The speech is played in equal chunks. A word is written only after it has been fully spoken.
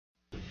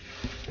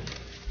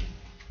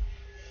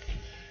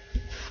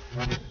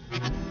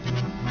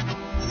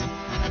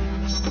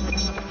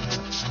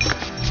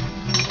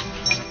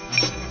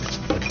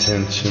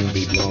Attention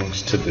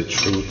belongs to the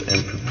truth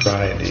and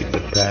propriety, the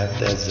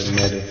path as a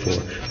metaphor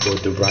for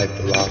the right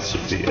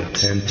philosophy.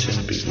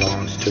 Attention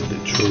belongs to the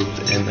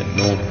truth and the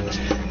norm.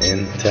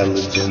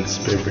 Intelligence,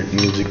 spirit,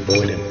 music,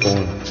 void and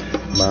form.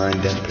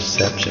 Mind and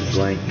perception,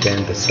 blank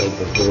canvas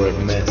over horrid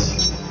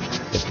mess.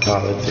 If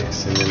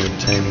politics and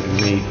entertainment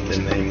meet,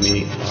 then they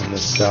meet on the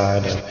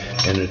side of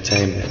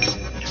entertainment.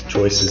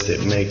 Choices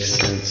that make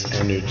sense,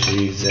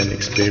 energies and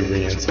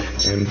experience,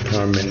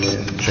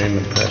 impermanent dream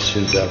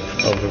impressions of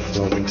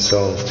overflowing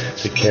souls,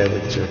 the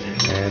character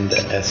and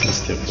the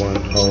essence that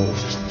one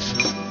holds.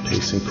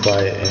 Peace and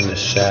quiet in the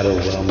shadow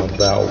realm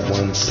about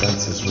one's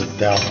senses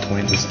without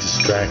pointless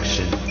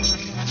distraction.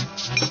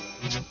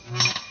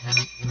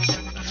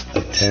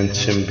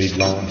 Attention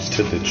belongs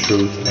to the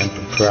truth and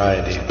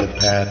propriety, the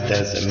path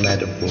as a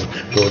metaphor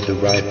for the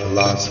right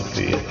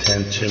philosophy.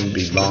 Attention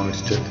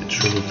belongs to the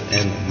truth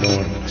and the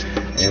norm.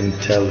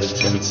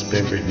 Intelligence,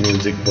 spirit,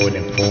 music, void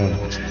and form.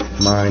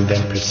 Mind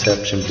and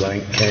perception,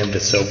 blank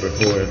canvas over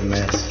horrid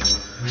mess.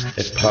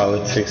 If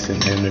politics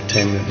and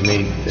entertainment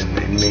meet, then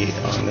they meet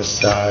on the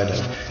side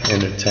of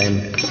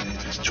entertainment.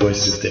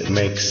 Choices that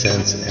make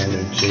sense,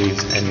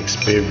 energies and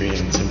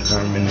experience,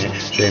 impermanent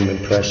dream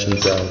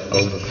impressions of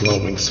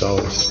overflowing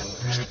souls,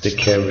 the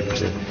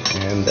character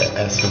and the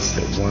essence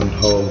that one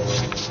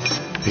holds.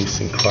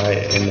 Peace and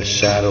quiet in the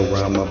shadow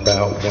realm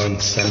about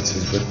one's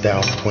senses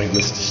without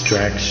pointless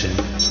distraction.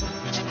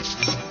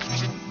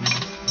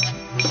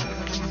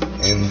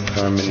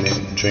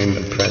 Impermanent dream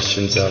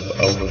impressions of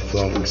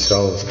overflowing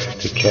souls,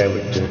 the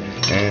character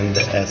and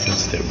the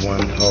essence that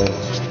one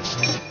holds.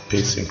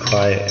 Peace and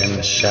quiet in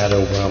the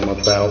shadow realm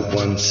about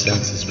one's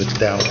senses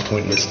without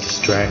pointless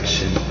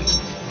distraction.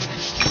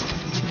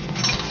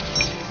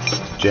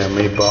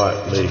 Jeremy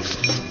Bartley.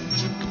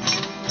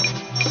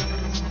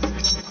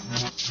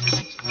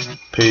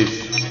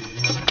 Peace.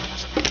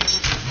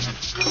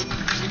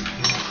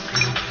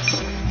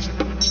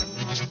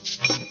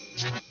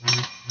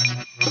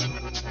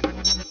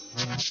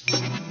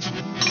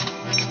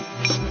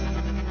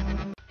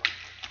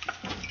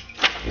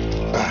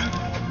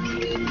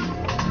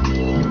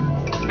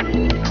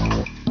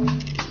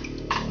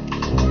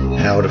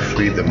 How to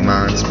free the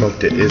mind, smoke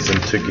the ism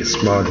to get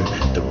smarter.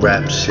 The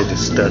rap shit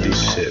is study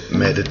shit,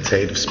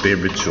 meditative,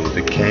 spiritual.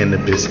 The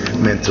cannabis,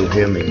 mental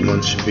healing.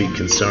 One should be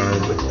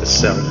concerned with the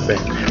self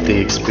and the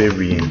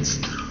experience.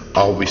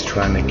 Always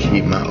trying to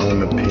keep my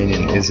own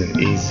opinion isn't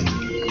easy.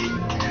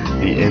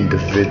 The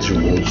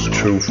individual's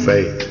true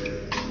faith.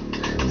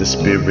 The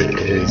spirit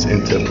is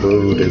into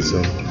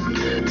Buddhism.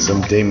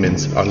 Some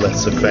demons are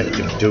less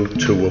effective due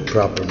to a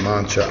proper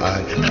mantra.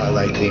 I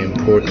highlight the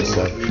importance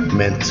of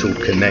mental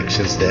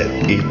connections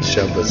that each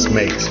of us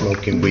make,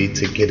 smoking weed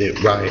to get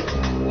it right.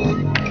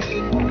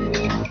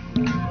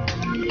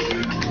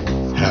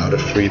 How to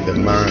free the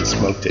mind,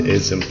 smoke the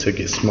ism to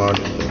get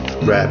smarter. The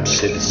rap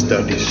shit is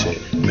study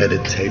shit,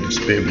 meditative,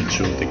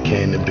 spiritual. The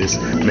cannabis,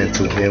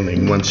 mental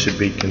healing. One should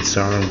be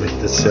concerned with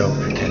the self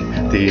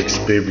and the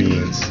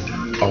experience.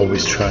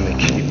 Always trying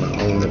to keep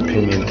my own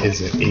opinion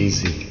isn't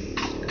easy.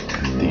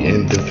 The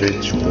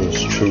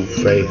individual's true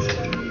faith.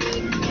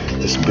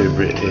 The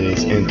spirit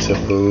is into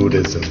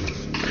Buddhism.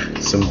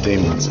 Some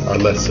demons are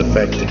less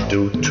effective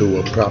due to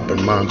a proper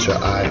mantra.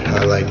 I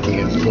highlight the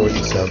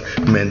importance of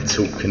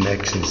mental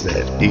connections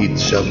that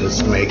each of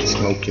us make,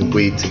 smoking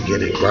weed to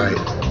get it right.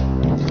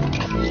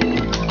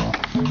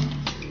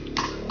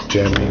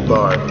 Jeremy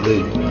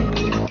Bartley.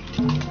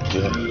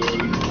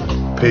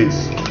 Yeah.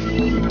 Peace.